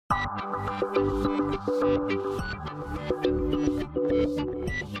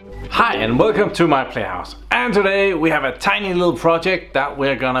Hi and welcome to my playhouse, and today we have a tiny little project that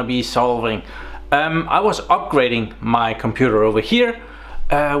we're gonna be solving. I was upgrading my computer over here,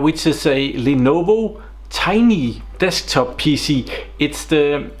 which is a Lenovo tiny desktop PC. It's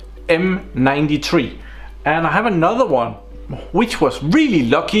the M93, and I have another one which was really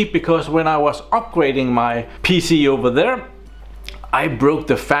lucky because when I was upgrading my PC over there, I broke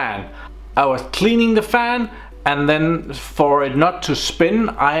the fan. I was cleaning the fan, and then for it not to spin,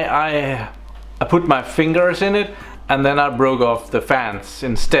 I put my fingers in it, and then I broke off the fans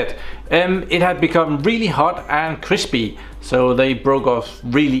instead. It had become really hot and crispy, so they broke off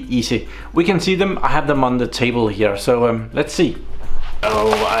really easy. We can see them. I have them on the table here, so let's see.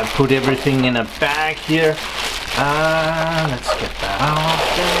 Oh, I put everything in a bag here. Let's get that out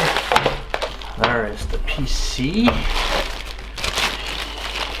there. There is the PC.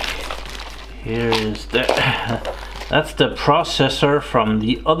 Here is the that's the processor from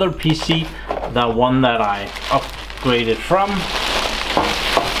the other PC, the one that I upgraded from,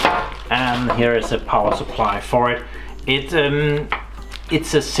 and here is a power supply for it. It's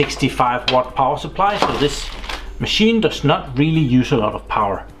a 65 watt power supply, so this machine does not really use a lot of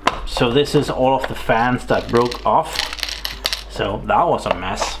power. So this is all of the fans that broke off, so that was a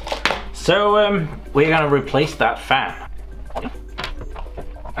mess. So we're gonna replace that fan.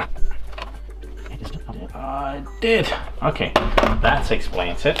 I did. Okay, that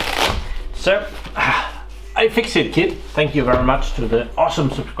explains it. So I fixed it, kid. Thank you very much to the awesome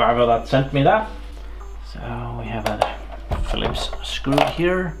subscriber that sent me that. So we have a Phillips screw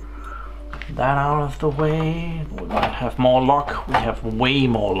here. That out of the way. We might have more luck. We have way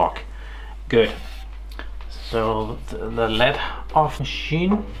more luck. Good. So the LED off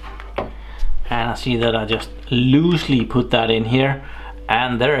machine, and I see that I just loosely put that in here.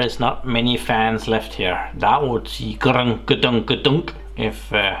 And there is not many fans left here. That would see grunk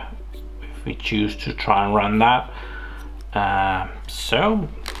if we choose to try and run that. So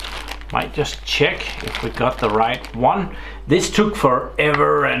might just check if we got the right one. This took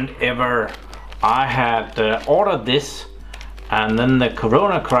forever and ever. I had ordered this, and then the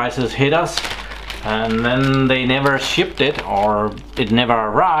Corona crisis hit us, and then they never shipped it, or it never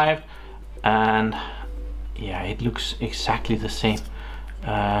arrived. And yeah, it looks exactly the same.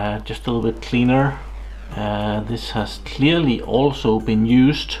 Just a little bit cleaner. This has clearly also been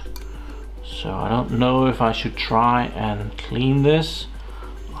used, so I don't know if I should try and clean this.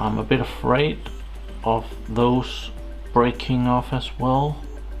 I'm a bit afraid of those breaking off as well.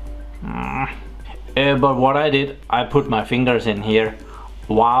 But what I did, I put my fingers in here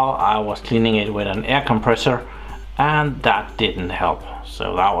while I was cleaning it with an air compressor, and that didn't help.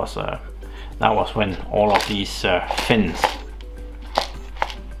 So that was when all of these fins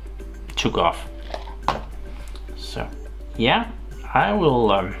took off. So yeah, I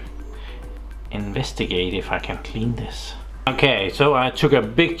will investigate if I can clean this. Okay, so I took a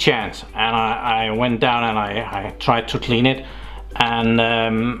big chance, and I went down and I tried to clean it, and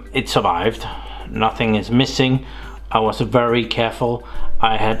it survived. Nothing is missing. I was very careful.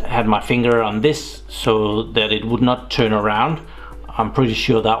 I had my finger on this so that it would not turn around. I'm pretty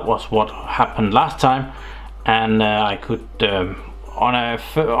sure that was what happened last time, and I could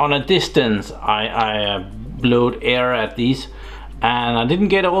on a distance I blowed air at these, and I didn't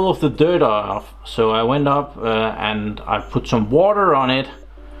get all of the dirt off, so I went up and I put some water on it,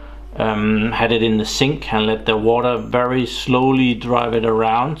 had it in the sink, and let the water very slowly drive it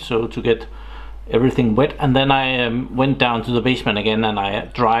around so to get everything wet, and then I went down to the basement again and I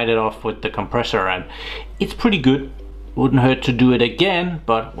dried it off with the compressor, and it's pretty good. Wouldn't hurt to do it again,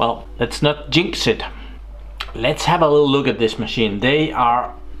 but well, let's not jinx it. Let's have a little look at this machine. They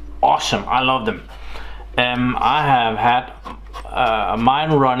are awesome. I love them. I have had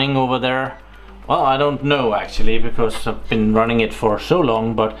mine running over there. Well, I don't know actually, because I've been running it for so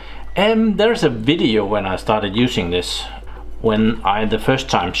long, but there's a video when I started using this, when I the first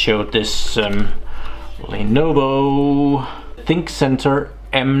time showed this Lenovo ThinkCentre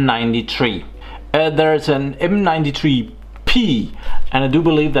M93. There's an M93P, and I do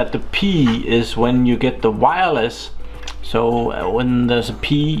believe that the P is when you get the wireless. So when there's a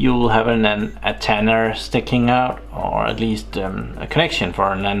P, you'll have an antenna sticking out, or at least a connection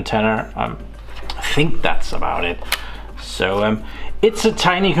for an antenna. I think that's about it. So it's a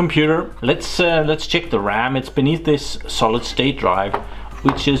tiny computer. Let's check the RAM. It's beneath this solid state drive,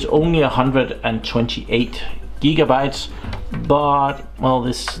 which is only 128 gigabytes. But well,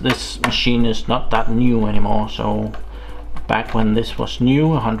 this machine is not that new anymore. So back when this was new,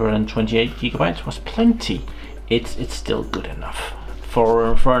 128 gigabytes was plenty. It's still good enough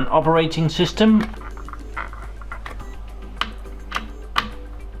for an operating system.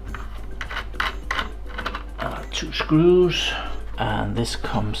 Two screws, and this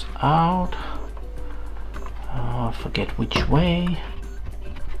comes out. I forget which way.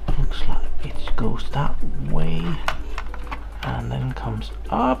 Looks like it goes that way and then comes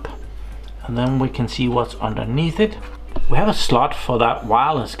up, and then we can see what's underneath it. We have a slot for that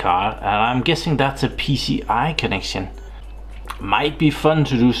wireless card, and I'm guessing that's a PCI connection. Might be fun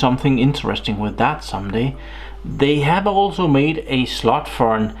to do something interesting with that someday. They have also made a slot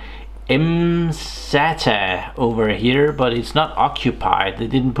for an SATA over here, but it's not occupied. They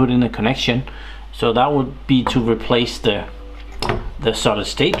didn't put in a connection, so that would be to replace the solid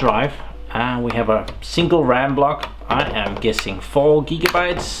state drive. And we have a single RAM block. I am guessing 4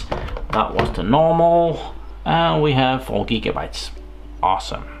 gigabytes. That was the normal, and we have 4 gigabytes.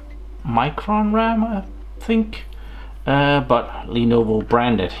 Awesome. Micron RAM, I think, but Lenovo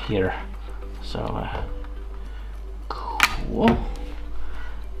branded here. So cool.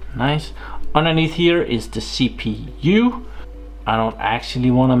 Nice. Underneath here is the CPU. I don't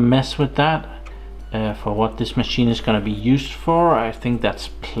actually want to mess with that for what this machine is going to be used for. I think that's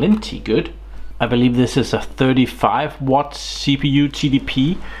plenty good. I believe this is a 35 watt CPU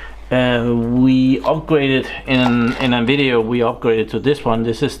TDP. We upgraded in a video. We upgraded to this one.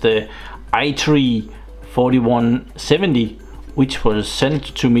 This is the i3 4170, which was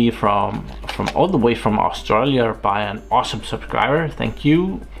sent to me from all the way from Australia by an awesome subscriber. Thank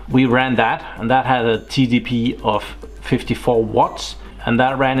you. We ran that, and that had a TDP of 54 watts, and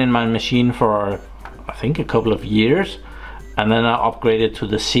that ran in my machine for I think a couple of years. And then I upgraded to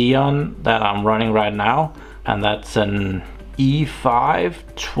the Xeon that I'm running right now, and that's an E5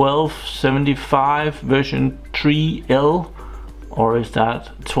 1275 version 3L, or is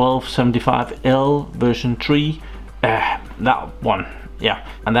that 1275L version 3? That one, yeah.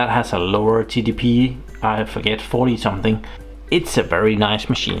 And that has a lower TDP, I forget, 40 something. It's a very nice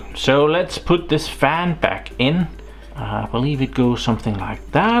machine. So let's put this fan back in. I believe it goes something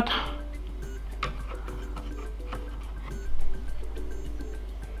like that.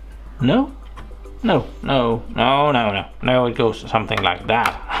 No, it goes something like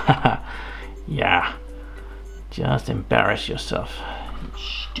that. Yeah, just embarrass yourself,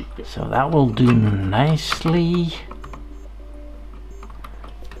 stupid. So that will do nicely.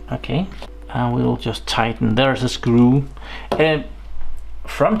 Okay, and we'll just tighten. There's a screw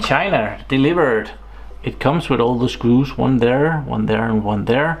from China, delivered. It comes with all the screws, one there, and one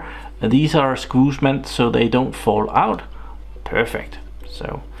there. These are screws meant so they don't fall out. Perfect.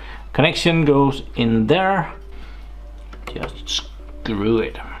 So connection goes in there. Just screw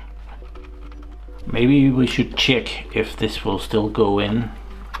it. Maybe we should check if this will still go in.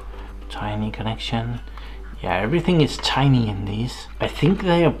 Tiny connection. Yeah, everything is tiny in these. I think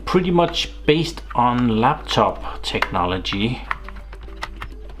they are pretty much based on laptop technology.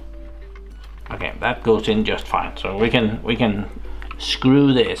 Okay, that goes in just fine. So we can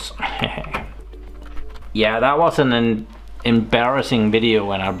screw this. Yeah, that was an embarrassing video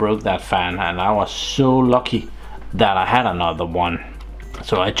when I broke that fan, and I was so lucky that I had another one.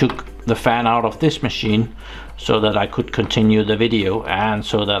 So I took the fan out of this machine so that I could continue the video, and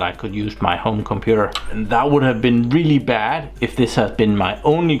so that I could use my home computer. And that would have been really bad if this had been my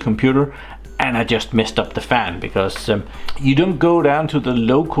only computer and I just messed up the fan, because you don't go down to the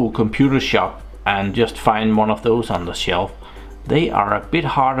local computer shop and just find one of those on the shelf. They are a bit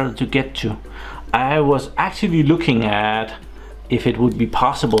harder to get to. I was actually looking at if it would be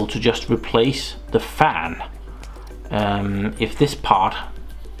possible to just replace the fan. If this part,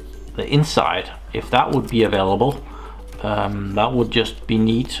 the inside, if that would be available, that would just be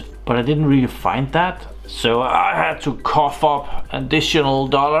neat, but I didn't really find that, so I had to cough up additional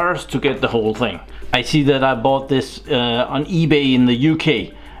dollars to get the whole thing. I see that I bought this on eBay in the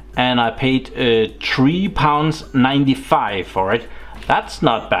UK, and I paid £3.95 for it. That's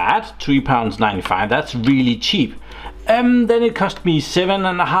not bad, £3.95, that's really cheap. Then it cost me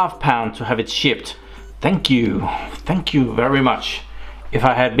 £7.50 to have it shipped. Thank you very much. If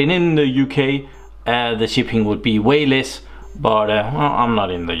I had been in the UK, the shipping would be way less, but well, I'm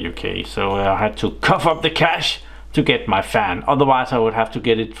not in the UK, so I had to cough up the cash to get my fan. Otherwise I would have to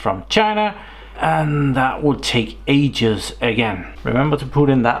get it from China, and that would take ages again. Remember to put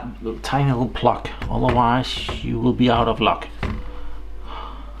in that tiny little plug, otherwise you will be out of luck.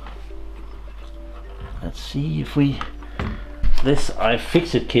 Let's see if this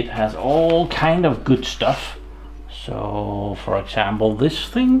iFixit kit has all kind of good stuff. So for example, this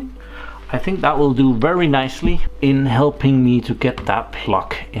thing, I think that will do very nicely in helping me to get that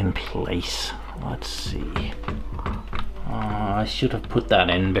plug in place. Let's see. I should have put that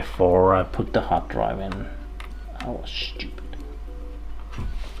in before I put the hard drive in. I was stupid.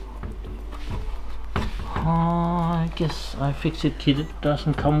 I guess iFixit kit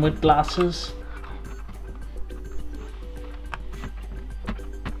doesn't come with glasses.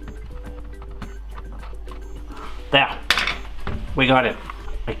 There, we got it.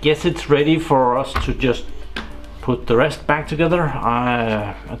 I guess it's ready for us to just put the rest back together.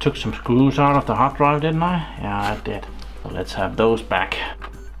 I took some screws out of the hard drive, didn't I? Yeah, I did. So let's have those back.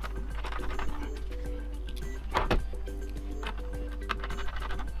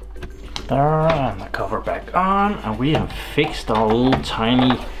 There, and the cover back on, and we have fixed our little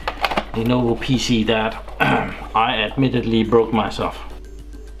tiny Lenovo PC that I admittedly broke myself.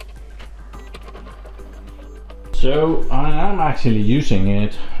 So I am actually using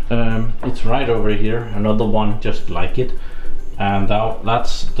it. It's right over here, another one just like it, and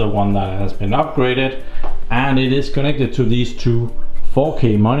that's the one that has been upgraded, and it is connected to these two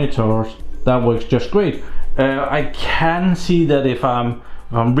 4K monitors. That works just great. I can see that if I'm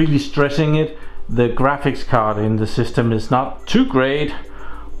really stressing it, the graphics card in the system is not too great,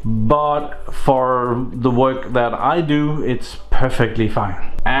 but for the work that I do, it's perfectly fine.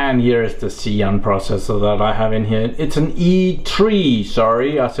 And here is the Xeon processor that I have in here. It's an E3,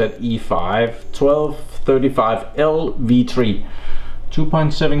 sorry, I said E5, 1235L V3,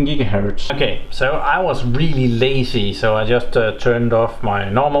 2.7 gigahertz. Okay, so I was really lazy, so I just turned off my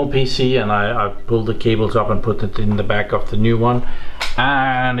normal PC and I pulled the cables up and put it in the back of the new one,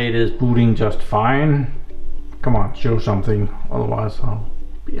 and it is booting just fine. Come on, show something, otherwise I'll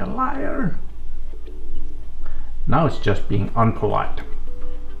be a liar. Now it's just being unpolite.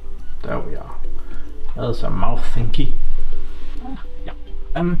 There we are. There's a mouth thingy. Yeah.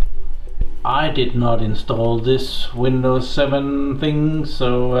 I did not install this Windows 7 thing,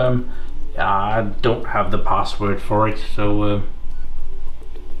 so I don't have the password for it. So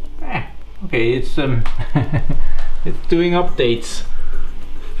okay, it's it's doing updates.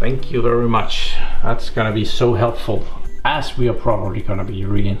 Thank you very much. That's gonna be so helpful, as we are probably gonna be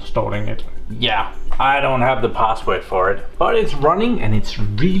reinstalling it. Yeah, I don't have the password for it, but it's running and it's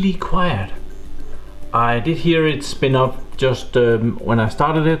really quiet. I did hear it spin up just when I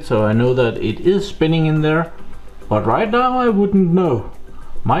started it, so I know that it is spinning in there, but right now I wouldn't know.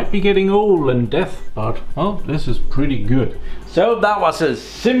 Might be getting old and deaf, but well, this is pretty good. So that was a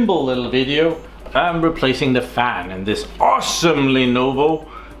simple little video. I'm replacing the fan in this awesome Lenovo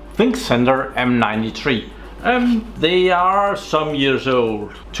ThinkCentre M93. They are some years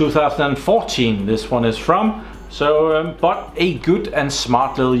old, 2014 this one is from, so but a good and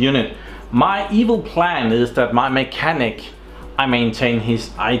smart little unit. My evil plan is that my mechanic, I maintain his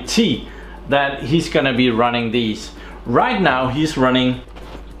IT, that he's gonna be running these. Right now he's running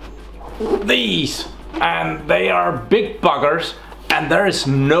these, and they are big buggers, and there is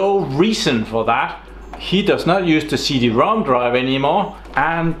no reason for that. He does not use the CD-ROM drive anymore,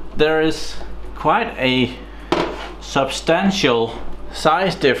 and there is quite a substantial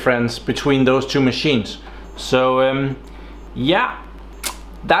size difference between those two machines. So yeah,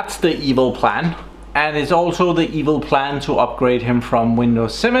 that's the evil plan, and it's also the evil plan to upgrade him from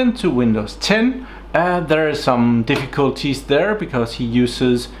Windows 7 to Windows 10. There are some difficulties there because he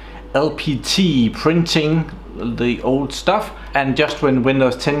uses LPT printing, the old stuff, and just when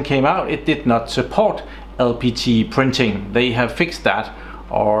Windows 10 came out it did not support LPT printing. They have fixed that,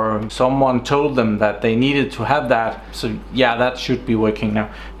 or someone told them that they needed to have that. So yeah, that should be working now.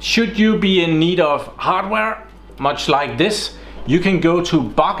 Should you be in need of hardware much like this, you can go to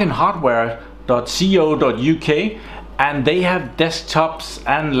bargainhardware.co.uk, and they have desktops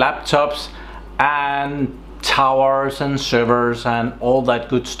and laptops and towers and servers and all that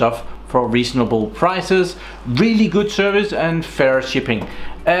good stuff for reasonable prices, really good service and fair shipping.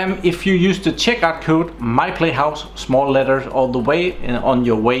 If you use the checkout code MyPlayHouse, small letters all the way, on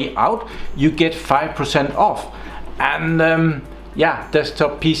your way out, you get 5% off. And yeah,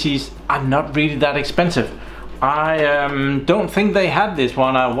 desktop PCs are not really that expensive. I don't think they had this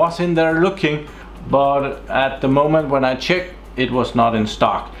one. I was in there looking, but at the moment when I checked, it was not in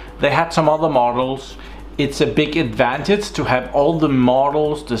stock. They had some other models. It's a big advantage to have all the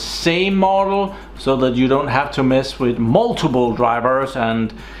models the same model, so that you don't have to mess with multiple drivers,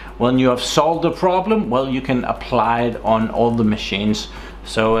 and when you have solved the problem, well, you can apply it on all the machines.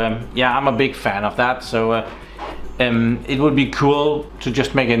 So yeah, I'm a big fan of that. So it would be cool to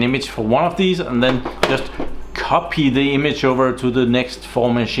just make an image for one of these and then just copy the image over to the next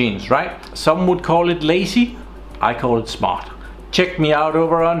 4 machines, right? Some would call it lazy, I call it smart. Check me out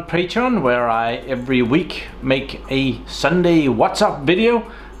over on Patreon, where I every week make a Sunday WhatsApp video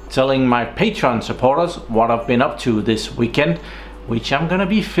telling my Patreon supporters what I've been up to this weekend, which I'm gonna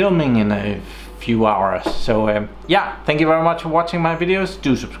be filming in a few hours. So yeah, thank you very much for watching my videos.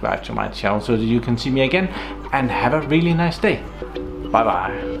 Do subscribe to my channel so that you can see me again, and have a really nice day. Bye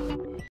bye.